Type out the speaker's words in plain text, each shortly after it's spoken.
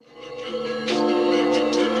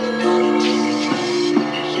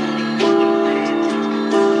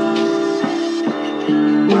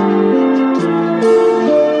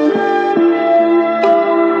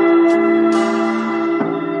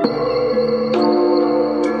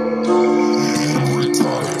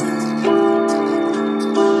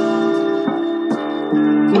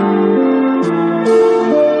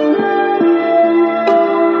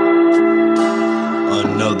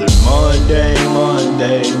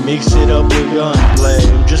mix it up with gunplay.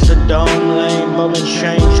 I'm just a dumb lame, bumming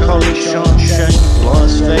change, call it CHUMP shame.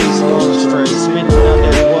 Lost face, lost phrase, spitting out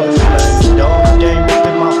that what flame. Dumb game up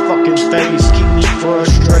in my fucking face, keep me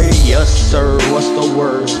frustrated. Yes sir, what's the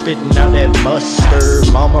word? Spitting out that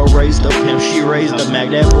mustard. Mama raised a pimp, she raised a Mac,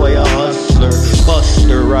 that boy a hustler.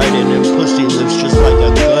 Buster riding in pussy lips just like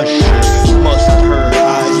a gusher. Must her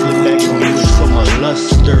eyes look back at me with some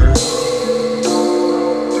luster.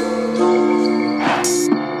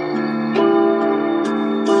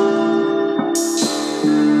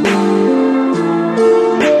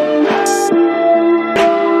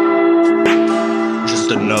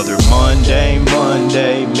 Another mundane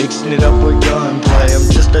Monday, mixing it up with gunplay. I'm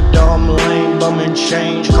just a dumb lame, bumming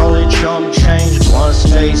change, call it CHUMP change. Blunt's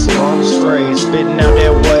face, lungs frayed, spitting out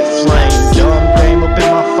that wet flame. Dumb game up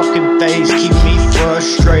in my fucking face, keep me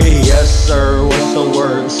frustrated. Yes sir, what's the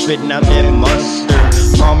word? Spitting out that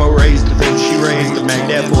mustard. Mama raised the pimp, she raised the man.